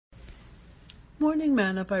Morning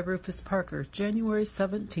Manna by Rufus Parker, January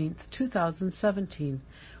 17th, 2017.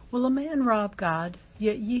 Will a man rob God?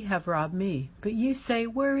 Yet ye have robbed me. But ye say,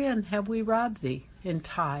 Wherein have we robbed thee? In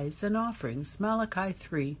tithes and offerings. Malachi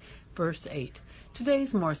 3, verse 8.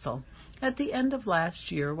 Today's morsel. At the end of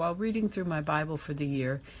last year, while reading through my Bible for the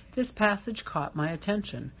year, this passage caught my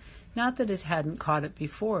attention. Not that it hadn't caught it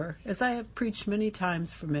before, as I have preached many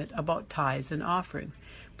times from it about tithes and offering.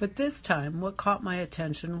 But this time, what caught my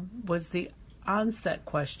attention was the onset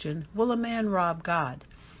question, will a man rob God?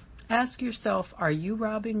 Ask yourself, are you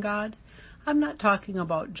robbing God? I'm not talking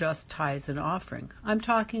about just tithes and offering. I'm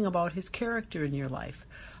talking about his character in your life.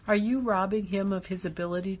 Are you robbing him of his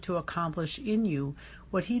ability to accomplish in you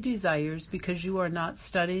what he desires because you are not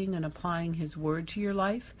studying and applying his word to your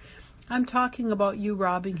life? I'm talking about you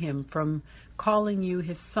robbing him from calling you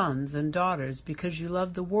his sons and daughters because you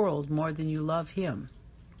love the world more than you love him.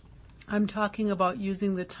 I'm talking about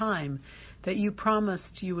using the time that you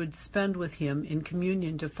promised you would spend with him in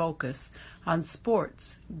communion to focus on sports,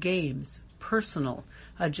 games, personal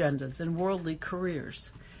agendas, and worldly careers.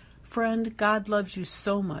 Friend, God loves you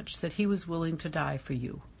so much that he was willing to die for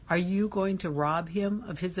you. Are you going to rob him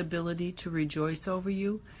of his ability to rejoice over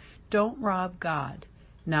you? Don't rob God,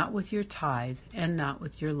 not with your tithe and not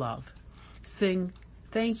with your love. Sing,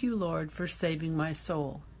 thank you, Lord, for saving my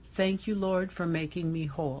soul. Thank you, Lord, for making me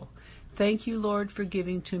whole. Thank you, Lord, for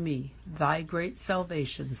giving to me thy great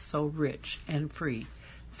salvation so rich and free.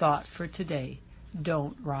 Thought for today,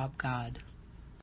 don't rob God.